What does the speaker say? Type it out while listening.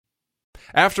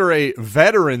After a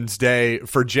Veterans Day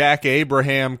for Jack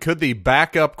Abraham, could the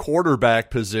backup quarterback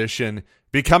position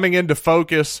be coming into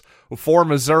focus for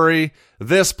Missouri?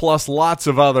 This plus lots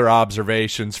of other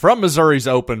observations from Missouri's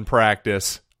open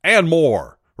practice and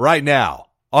more right now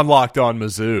on Locked On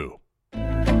Mizzou.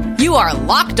 You are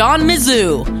Locked On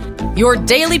Mizzou, your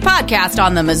daily podcast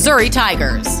on the Missouri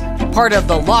Tigers, part of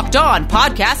the Locked On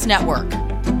Podcast Network,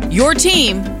 your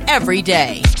team every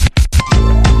day.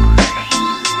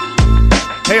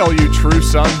 Hey, all you true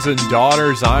sons and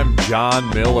daughters, I'm John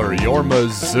Miller, your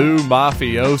Mizzou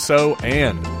mafioso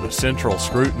and the central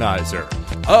scrutinizer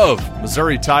of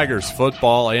Missouri Tigers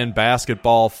football and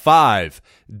basketball 5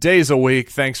 days a week.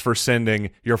 Thanks for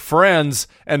sending your friends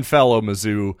and fellow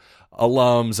Mizzou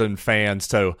alums and fans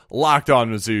to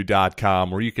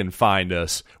LockedOnMizzou.com, where you can find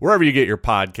us wherever you get your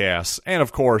podcasts, and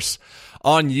of course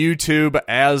on YouTube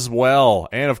as well.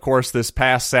 And of course, this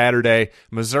past Saturday,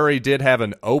 Missouri did have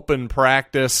an open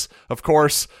practice. Of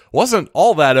course, wasn't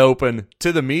all that open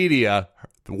to the media.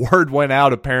 The word went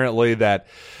out apparently that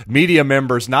media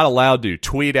members not allowed to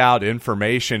tweet out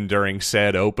information during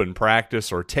said open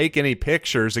practice or take any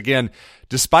pictures. Again,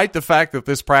 despite the fact that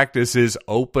this practice is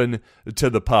open to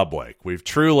the public. We've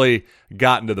truly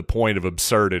gotten to the point of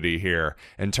absurdity here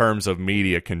in terms of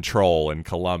media control in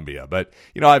Columbia. But,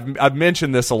 you know, I've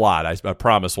mentioned this a lot. I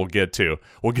promise we'll get to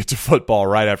football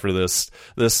right after this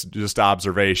just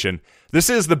observation. This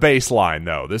is the baseline,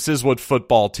 though. This is what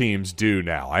football teams do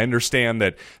now. I understand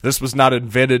that this was not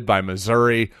invented by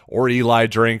Missouri or Eli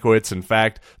Drinkwitz. In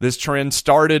fact, this trend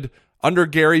started under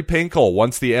Gary Pinkel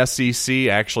once the SEC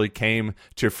actually came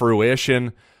to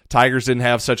fruition. Tigers didn't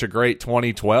have such a great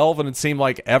 2012, and it seemed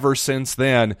like ever since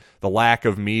then, the lack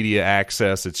of media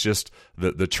access, it's just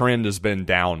the trend has been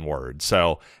downward.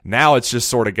 So now it's just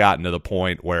sort of gotten to the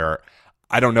point where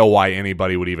I don't know why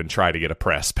anybody would even try to get a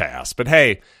press pass. But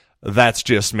hey, that's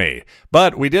just me.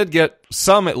 But we did get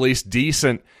some at least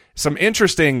decent, some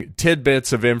interesting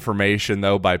tidbits of information,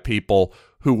 though, by people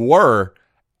who were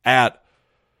at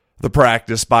the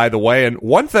practice, by the way. And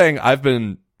one thing I've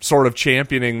been sort of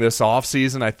championing this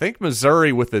offseason, I think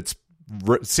Missouri, with its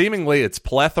seemingly its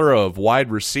plethora of wide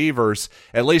receivers,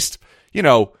 at least, you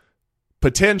know,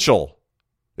 potential,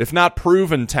 if not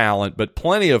proven talent, but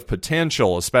plenty of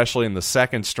potential, especially in the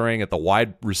second string at the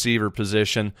wide receiver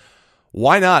position.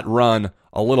 Why not run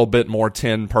a little bit more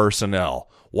 10 personnel?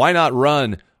 Why not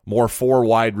run more 4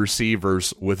 wide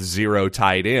receivers with 0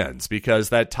 tight ends? Because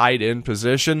that tight end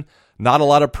position, not a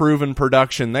lot of proven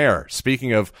production there.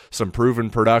 Speaking of some proven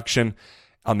production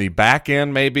on the back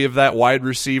end maybe of that wide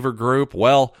receiver group,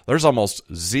 well, there's almost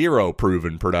 0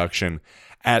 proven production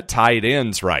at tight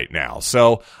ends right now.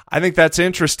 So I think that's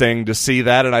interesting to see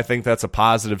that, and I think that's a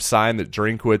positive sign that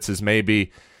Drinkwitz is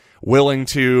maybe willing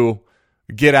to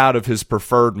get out of his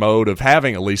preferred mode of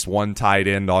having at least one tight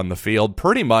end on the field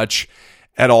pretty much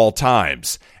at all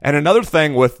times. And another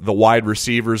thing with the wide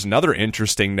receivers, another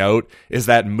interesting note, is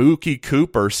that Mookie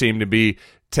Cooper seemed to be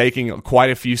taking quite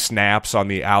a few snaps on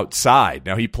the outside.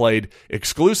 Now, he played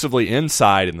exclusively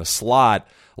inside in the slot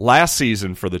last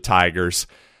season for the Tigers.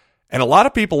 And a lot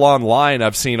of people online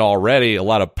I've seen already, a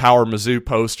lot of Power Mizzou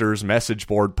posters, message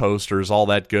board posters, all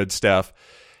that good stuff,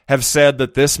 have said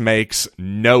that this makes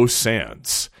no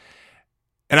sense.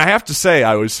 And I have to say,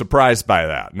 I was surprised by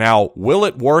that. Now, will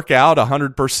it work out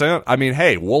 100%? I mean,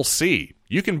 hey, we'll see.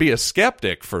 You can be a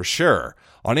skeptic for sure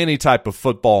on any type of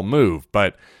football move,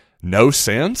 but no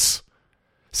sense?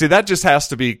 See, that just has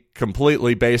to be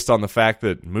completely based on the fact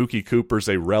that Mookie Cooper's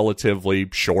a relatively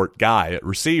short guy at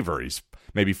receiver. He's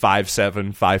maybe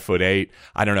 5'7", 5'8".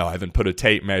 I don't know. I haven't put a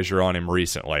tape measure on him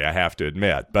recently, I have to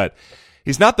admit. But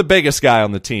he's not the biggest guy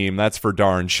on the team, that's for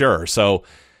darn sure. So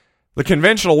the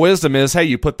conventional wisdom is, hey,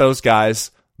 you put those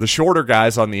guys, the shorter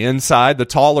guys on the inside, the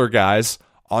taller guys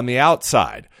on the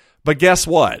outside. But guess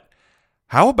what?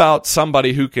 How about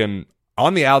somebody who can,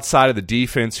 on the outside of the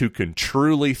defense, who can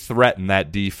truly threaten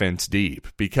that defense deep?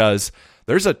 Because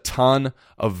there's a ton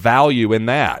of value in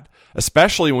that,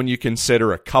 especially when you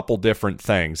consider a couple different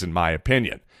things, in my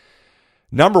opinion.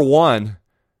 Number one,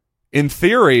 in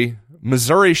theory,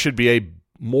 Missouri should be a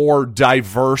more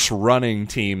diverse running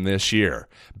team this year,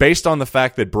 based on the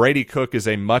fact that Brady Cook is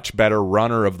a much better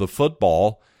runner of the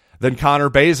football than Connor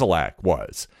Bazelak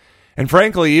was. And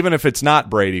frankly, even if it's not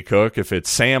Brady Cook, if it's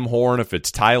Sam Horn, if it's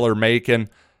Tyler Macon,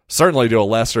 certainly to a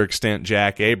lesser extent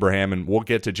Jack Abraham, and we'll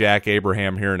get to Jack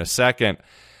Abraham here in a second.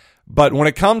 But when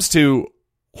it comes to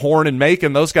Horn and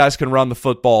Macon, those guys can run the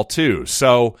football too.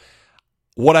 So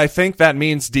what I think that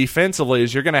means defensively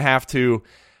is you're going to have to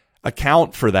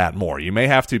account for that more. You may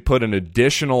have to put an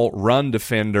additional run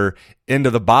defender into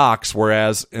the box,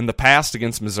 whereas in the past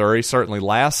against Missouri, certainly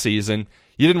last season,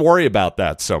 you didn't worry about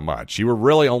that so much. You were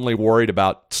really only worried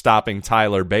about stopping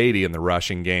Tyler Beatty in the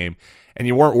rushing game, and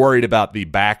you weren't worried about the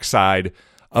backside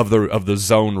of the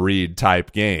zone read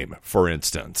type game, for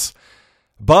instance.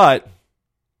 But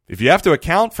if you have to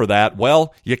account for that,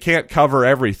 well, you can't cover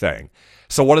everything.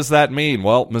 So what does that mean?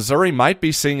 Well, Missouri might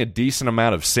be seeing a decent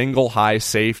amount of single high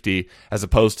safety as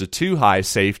opposed to two high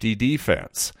safety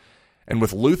defense. And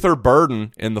with Luther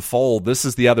Burden in the fold, this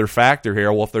is the other factor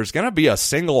here. Well, if there's going to be a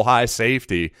single high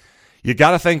safety, you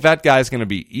got to think that guy's going to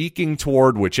be eking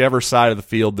toward whichever side of the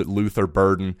field that Luther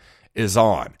Burden is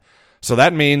on. So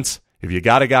that means if you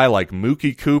got a guy like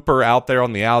Mookie Cooper out there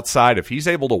on the outside, if he's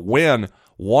able to win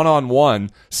one-on-one,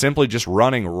 simply just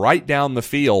running right down the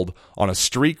field on a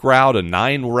streak route, a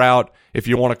 9 route, if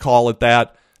you want to call it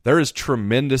that, there is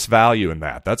tremendous value in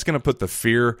that. That's going to put the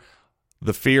fear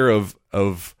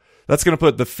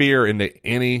into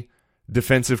any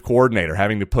defensive coordinator,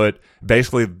 having to put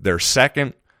basically their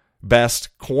second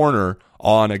best corner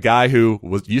on a guy who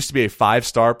used to be a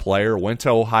 5-star player, went to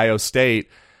Ohio State.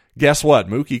 Guess what?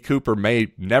 Mookie Cooper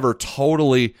may never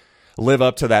totally live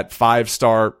up to that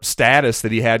 5-star status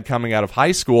that he had coming out of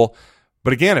high school.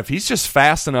 But again, if he's just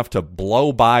fast enough to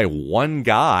blow by one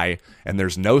guy and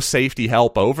there's no safety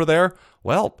help over there,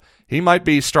 well, he might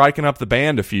be striking up the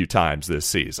band a few times this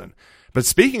season. But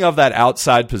speaking of that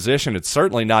outside position, it's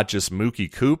certainly not just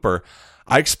Mookie Cooper.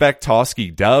 I expect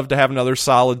Toski Dove to have another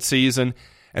solid season.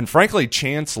 And frankly,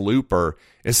 Chance Looper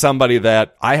is somebody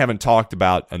that I haven't talked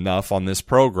about enough on this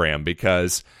program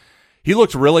because he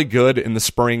looked really good in the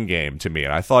spring game to me,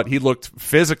 and I thought he looked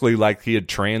physically like he had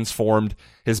transformed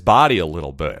his body a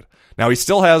little bit. Now, he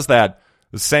still has the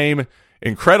same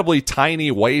incredibly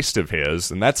tiny waist of his,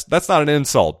 and that's not an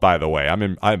insult, by the way.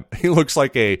 He looks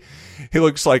like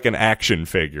an action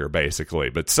figure, basically.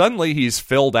 But suddenly he's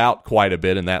filled out quite a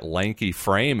bit in that lanky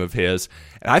frame of his,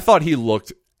 and I thought he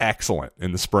looked excellent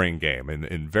in the spring game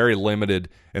in the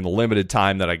limited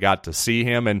time that I got to see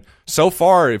him. And so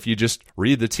far, if you just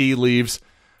read the tea leaves,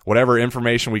 whatever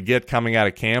information we get coming out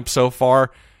of camp so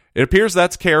far, it appears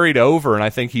that's carried over, and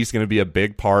I think he's going to be a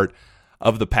big part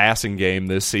of the passing game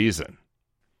this season.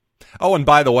 Oh, and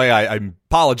by the way, I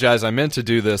apologize. I meant to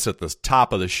do this at the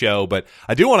top of the show, but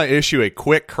I do want to issue a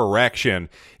quick correction.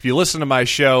 If you listen to my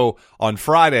show on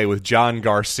Friday with John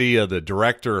Garcia, the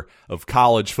director of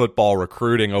college football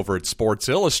recruiting over at Sports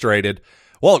Illustrated,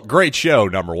 well, great show,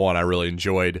 number one. I really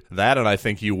enjoyed that, and I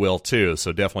think you will too,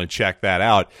 so definitely check that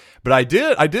out. But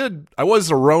I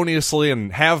was erroneously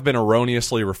and have been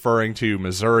erroneously referring to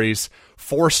Missouri's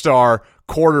 4-star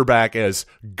quarterback as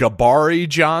Gabari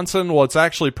Johnson. Well, it's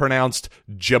actually pronounced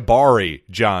Jabari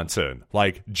Johnson,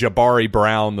 like Jabari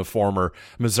Brown, the former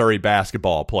Missouri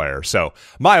basketball player. So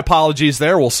my apologies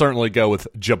there. We'll certainly go with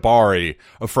Jabari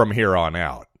from here on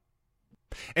out.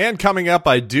 And coming up,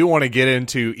 I do want to get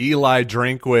into Eli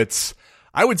Drinkwitz's,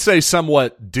 I would say,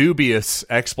 somewhat dubious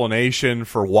explanation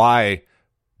for why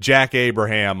Jack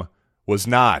Abraham was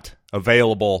not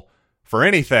available for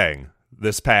anything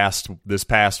this past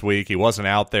week. He wasn't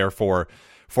out there for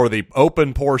the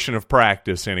open portion of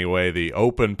practice anyway, the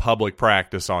open public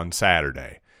practice on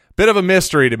Saturday. Bit of a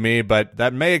mystery to me, but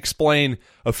that may explain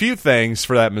a few things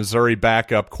for that Missouri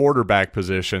backup quarterback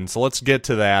position, so let's get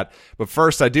to that. But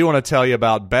first, I do want to tell you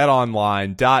about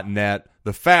betonline.net,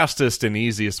 the fastest and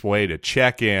easiest way to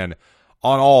check in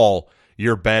on all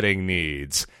your betting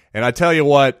needs. And I tell you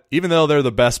what, even though they're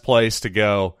the best place to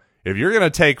go, if you're going to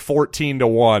take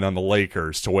 14-1 on the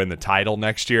Lakers to win the title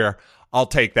next year, I'll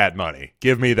take that money.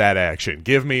 Give me that action.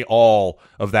 Give me all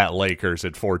of that Lakers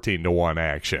at 14-1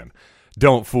 action.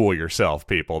 Don't fool yourself,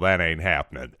 people. That ain't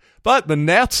happening. But the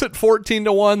Nets at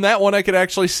 14-1, that one I could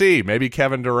actually see. Maybe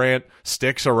Kevin Durant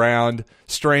sticks around.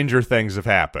 Stranger things have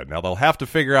happened. Now, they'll have to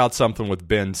figure out something with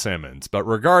Ben Simmons. But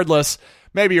regardless,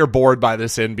 maybe you're bored by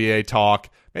this NBA talk.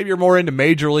 Maybe you're more into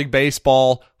Major League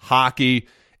Baseball, hockey,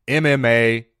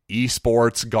 MMA,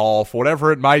 esports, golf,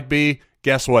 whatever it might be.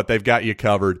 Guess what? They've got you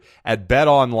covered at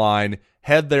BetOnline.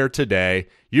 Head there today.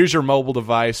 Use your mobile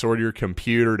device or your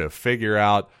computer to figure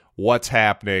out what's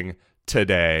happening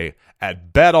today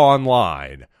at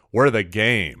BetOnline, where the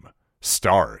game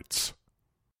starts.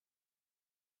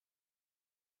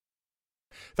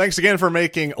 Thanks again for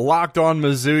making Locked On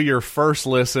Mizzou your first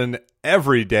listen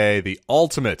every day. The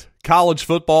ultimate college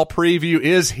football preview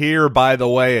is here, by the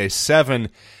way, a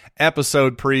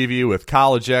 7-episode preview with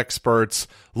college experts,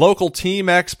 local team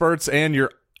experts, and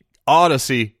your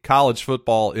Odyssey college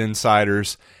football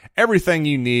insiders. Everything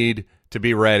you need to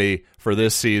be ready for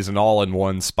this season all in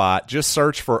one spot. Just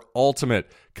search for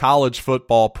Ultimate College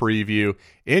Football Preview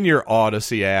in your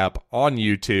Odyssey app, on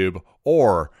YouTube,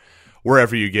 or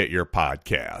wherever you get your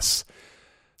podcasts.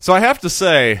 So I have to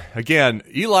say, again,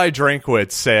 Eli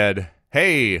Drinkwitz said,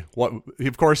 hey,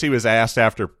 of course he was asked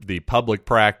after the public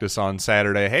practice on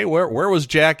Saturday, hey, where was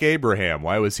Jack Abraham?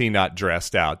 Why was he not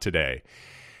dressed out today?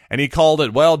 And he called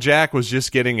it, well, Jack was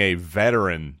just getting a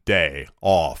veteran day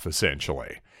off,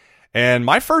 essentially. And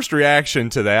my first reaction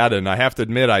to that, and I have to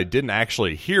admit I didn't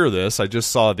actually hear this, I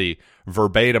just saw the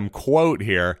verbatim quote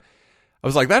here. I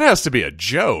was like, that has to be a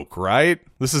joke, right?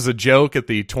 This is a joke at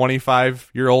the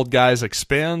 25-year-old guy's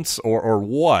expense, or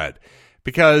what?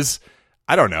 Because,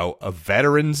 I don't know, a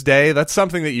Veterans Day, that's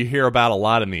something that you hear about a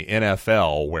lot in the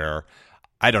NFL, where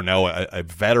I don't know, a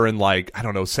veteran like, I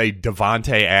don't know, say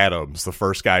Devontae Adams, the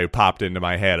first guy who popped into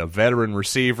my head, a veteran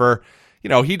receiver, you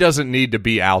know, he doesn't need to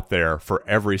be out there for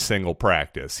every single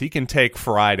practice. He can take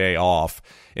Friday off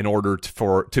in order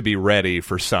to be ready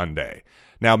for Sunday.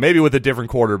 Now, maybe with a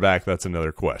different quarterback, that's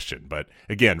another question. But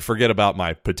again, forget about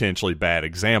my potentially bad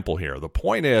example here. The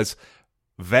point is,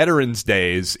 Veterans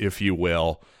Days, if you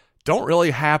will, don't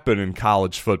really happen in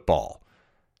college football.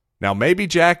 Now, maybe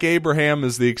Jack Abraham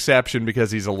is the exception because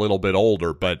he's a little bit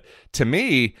older, but to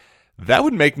me, that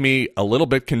would make me a little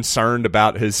bit concerned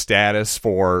about his status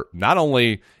for not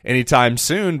only anytime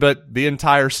soon, but the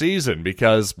entire season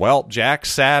because, well, Jack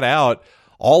sat out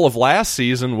all of last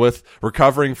season with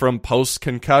recovering from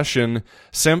post-concussion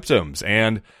symptoms.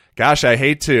 And gosh, I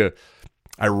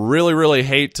really, really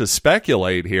hate to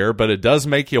speculate here, but it does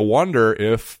make you wonder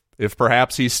if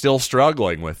perhaps he's still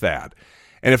struggling with that.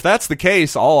 And if that's the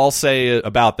case, all I'll say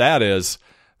about that is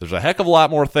there's a heck of a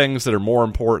lot more things that are more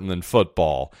important than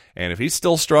football. And if he's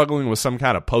still struggling with some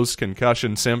kind of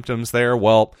post-concussion symptoms there,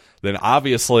 well, then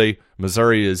obviously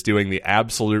Missouri is doing the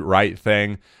absolute right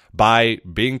thing by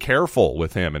being careful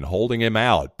with him and holding him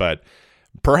out. But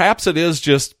perhaps it is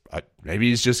just, maybe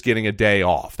he's just getting a day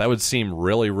off. That would seem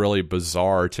really, really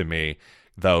bizarre to me,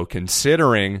 though,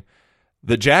 considering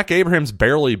that Jack Abraham's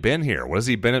barely been here. What has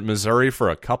he been at Missouri for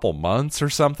a couple months or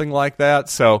something like that?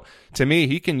 So to me,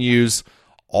 he can use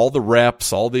all the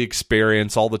reps, all the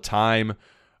experience, all the time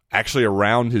actually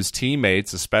around his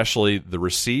teammates, especially the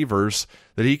receivers,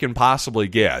 that he can possibly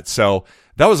get. So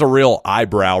that was a real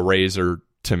eyebrow raiser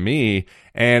to me,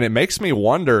 and it makes me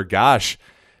wonder, gosh,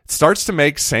 it starts to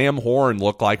make Sam Horn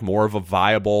look like more of a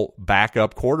viable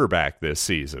backup quarterback this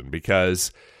season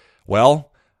because,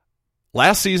 well,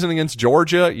 last season against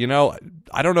Georgia, you know,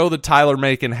 I don't know that Tyler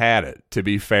Macon had it, to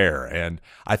be fair. And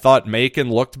I thought Macon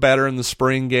looked better in the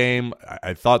spring game.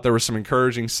 I thought there were some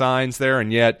encouraging signs there,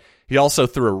 and yet he also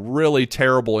threw a really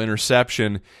terrible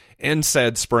interception in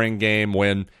said spring game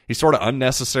when he sort of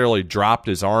unnecessarily dropped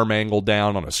his arm angle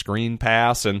down on a screen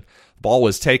pass, and the ball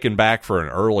was taken back for an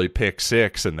early pick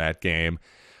six in that game.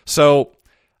 So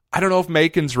I don't know if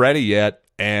Macon's ready yet,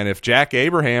 and if Jack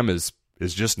Abraham is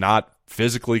just not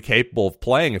physically capable of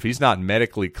playing, if he's not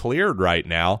medically cleared right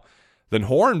now, then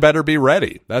Horn better be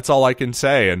ready. That's all I can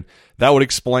say. And that would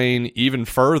explain even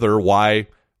further why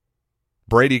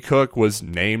Brady Cook was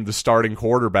named the starting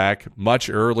quarterback much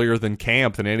earlier than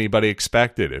camp than anybody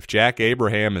expected. If Jack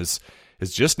Abraham is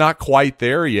just not quite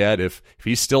there yet, if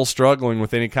he's still struggling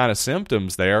with any kind of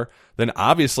symptoms there, then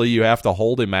obviously you have to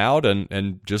hold him out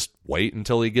and just wait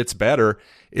until he gets better,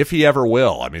 if he ever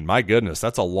will. I mean, my goodness,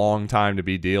 that's a long time to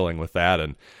be dealing with that,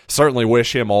 and certainly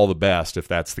wish him all the best if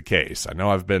that's the case. I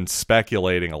know I've been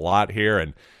speculating a lot here,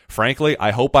 and frankly,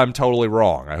 I hope I'm totally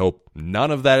wrong. I hope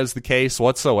none of that is the case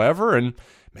whatsoever, and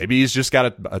maybe he's just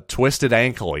got a twisted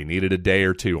ankle he needed a day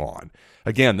or two on.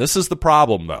 Again, this is the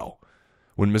problem, though.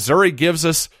 When Missouri gives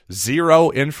us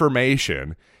zero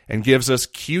information and gives us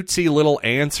cutesy little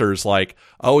answers like,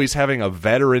 oh, he's having a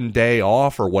veteran day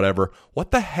off or whatever,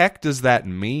 what the heck does that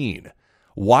mean?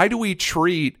 Why do we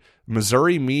treat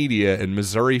Missouri media and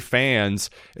Missouri fans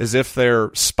as if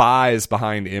they're spies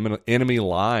behind enemy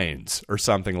lines or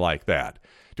something like that?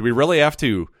 Do we really have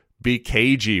to be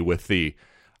cagey with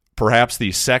perhaps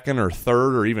the second or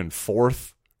third or even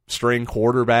fourth string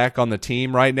quarterback on the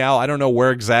team right now? I don't know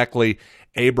where exactly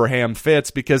Abraham fits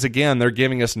because, again, they're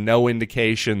giving us no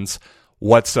indications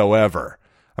whatsoever.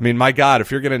 I mean, my God,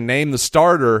 if you're going to name the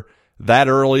starter that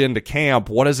early into camp,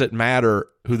 what does it matter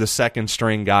who the second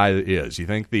string guy is? You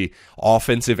think the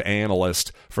offensive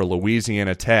analyst for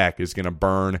Louisiana Tech is going to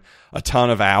burn a ton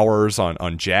of hours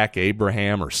on Jack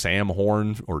Abraham or Sam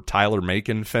Horn or Tyler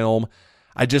Macon film?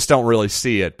 I just don't really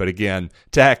see it. But again,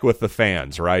 to heck with the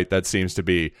fans, right? That seems to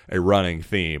be a running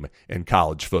theme in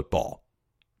college football.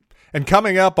 And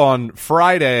coming up on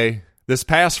Friday, this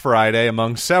past Friday,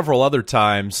 among several other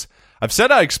times, I've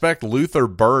said I expect Luther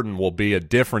Burden will be a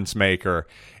difference maker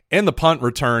in the punt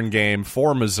return game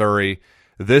for Missouri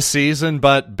this season,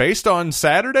 but based on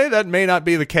Saturday, that may not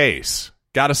be the case.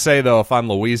 Gotta say, though, if I'm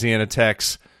Louisiana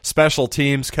Tech's special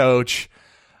teams coach,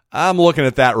 I'm looking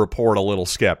at that report a little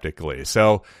skeptically.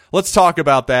 So let's talk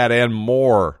about that and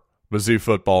more Mizzou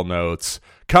football notes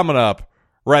coming up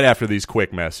right after these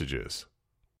quick messages.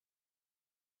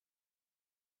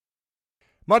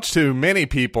 Much to many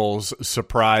people's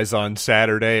surprise on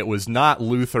Saturday, it was not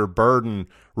Luther Burden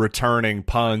returning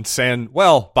punts, and,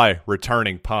 well, by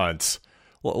returning punts,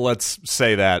 let's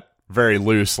say that very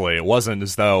loosely. It wasn't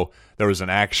as though there was an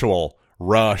actual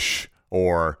rush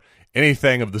or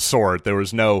anything of the sort. There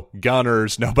was no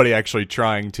gunners, nobody actually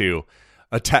trying to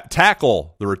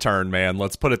tackle the return man,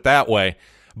 let's put it that way.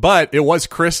 But it was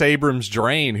Chris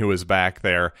Abrams-Draine who was back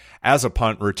there as a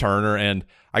punt returner, and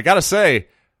I gotta say,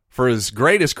 for as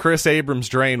great as Chris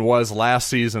Abrams-Draine was last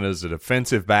season as a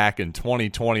defensive back in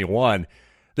 2021,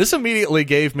 this immediately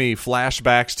gave me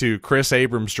flashbacks to Chris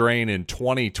Abrams-Draine in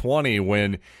 2020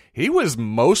 when he was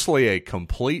mostly a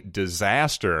complete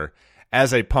disaster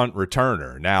as a punt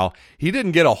returner. Now, he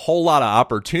didn't get a whole lot of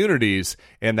opportunities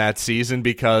in that season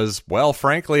because, well,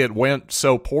 frankly, it went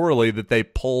so poorly that they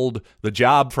pulled the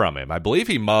job from him. I believe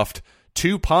he muffed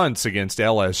 2 punts against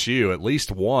LSU, at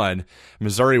least one.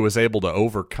 Missouri was able to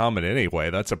overcome it anyway.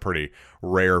 That's a pretty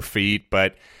rare feat,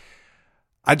 but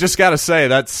I just got to say,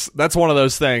 that's one of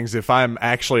those things. If I'm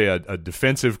actually a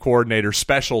defensive coordinator,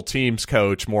 special teams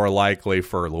coach, more likely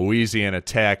for Louisiana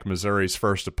Tech, Missouri's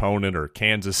first opponent, or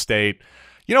Kansas State,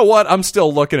 you know what? I'm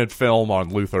still looking at film on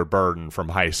Luther Burden from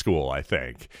high school, I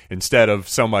think, instead of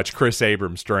so much Chris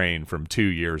Abrams-Draine from 2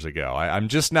 years ago. I'm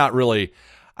just not really...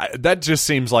 that just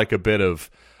seems like a bit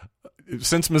of,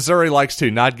 since Missouri likes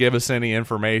to not give us any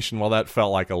information, well, that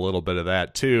felt like a little bit of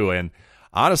that too. And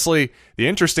honestly, the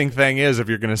interesting thing is, if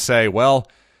you're going to say, well,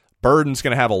 Burden's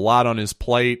going to have a lot on his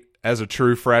plate as a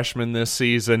true freshman this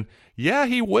season, yeah,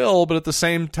 he will, but at the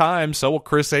same time, so will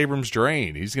Chris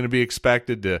Abrams-Draine. He's going to be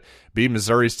expected to be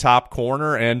Missouri's top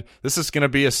corner, and this is going to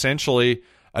be essentially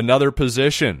another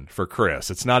position for Chris.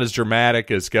 It's not as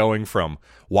dramatic as going from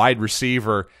wide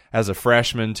receiver as a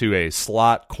freshman to a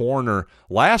slot corner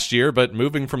last year, but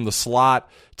moving from the slot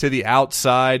to the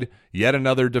outside, yet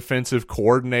another defensive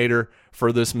coordinator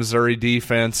for this Missouri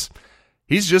defense.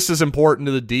 He's just as important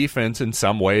to the defense in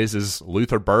some ways as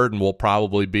Luther Burden will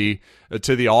probably be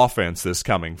to the offense this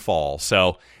coming fall.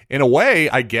 So in a way,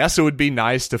 I guess it would be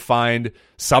nice to find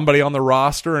somebody on the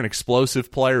roster, an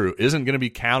explosive player who isn't going to be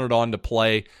counted on to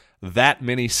play that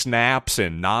many snaps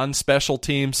in non-special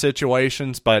team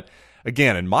situations. But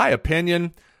again, in my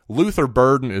opinion, Luther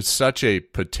Burden is such a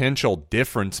potential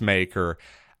difference maker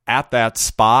at that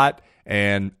spot.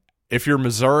 And if you're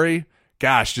Missouri,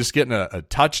 gosh, just getting a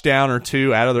touchdown or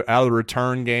two out of the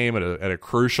return game at a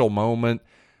crucial moment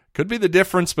could be the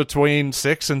difference between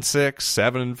 6-6,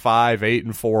 7-5,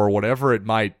 8-4, whatever it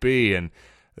might be. And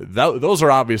those are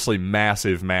obviously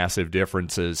massive, massive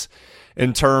differences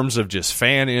in terms of just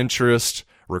fan interest,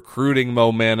 recruiting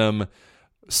momentum,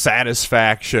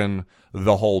 satisfaction,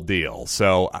 the whole deal.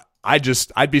 So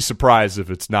I'd be surprised if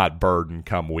it's not Burden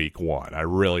come week 1. I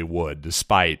really would,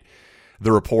 despite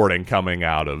the reporting coming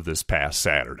out of this past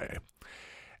Saturday.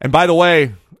 And by the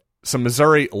way, some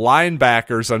Missouri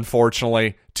linebackers,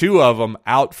 unfortunately, 2 of them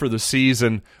out for the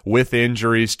season with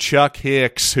injuries. Chuck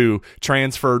Hicks, who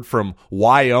transferred from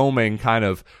Wyoming kind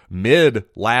of mid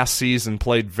last season,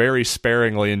 played very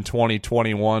sparingly in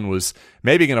 2021, was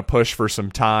maybe going to push for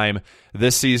some time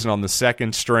this season on the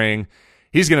second string.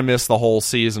 He's going to miss the whole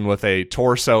season with a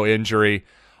torso injury.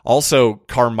 Also,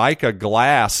 Carmicah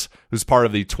Glass, who's part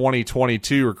of the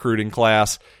 2022 recruiting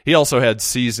class, he also had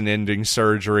season-ending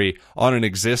surgery on an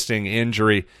existing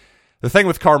injury. The thing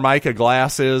with Carmicah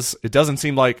Glass is it doesn't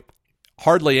seem like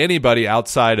hardly anybody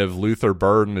outside of Luther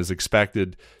Burden is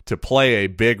expected to play a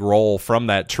big role from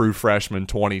that true freshman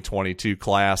 2022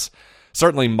 class.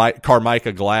 Certainly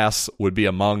Carmicah Glass would be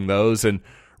among those, and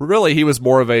really he was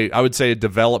more of I would say, a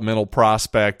developmental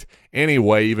prospect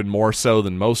anyway, even more so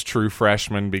than most true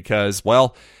freshmen because,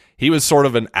 well, he was sort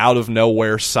of an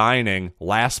out-of-nowhere signing,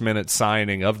 last-minute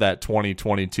signing of that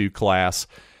 2022 class.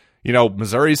 You know,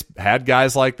 Missouri's had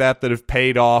guys like that have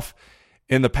paid off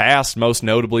in the past, most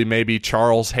notably maybe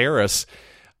Charles Harris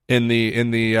in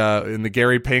the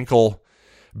Gary Pinkel,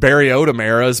 Barry Odom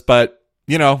eras, but,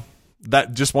 you know,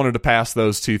 that just wanted to pass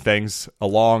those 2 things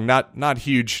along. Not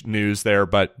huge news there,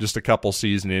 but just a couple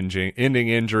season-ending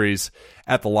injuries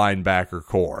at the linebacker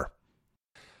core.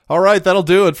 All right, that'll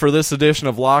do it for this edition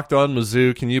of Locked On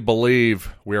Mizzou. Can you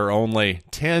believe we're only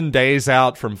 10 days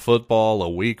out from football, a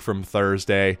week from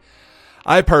Thursday?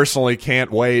 I personally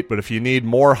can't wait, but if you need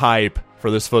more hype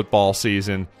for this football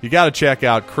season, you got to check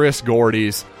out Chris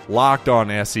Gordy's Locked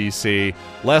On SEC.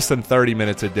 Less than 30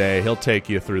 minutes a day. He'll take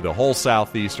you through the whole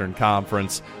Southeastern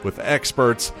Conference with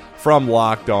experts from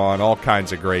Locked On, all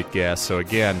kinds of great guests. So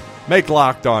again, make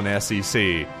Locked On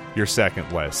SEC your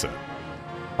second lesson.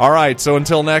 All right, so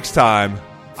until next time,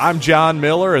 I'm John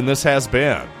Miller, and this has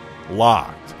been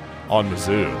Locked on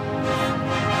Mizzou.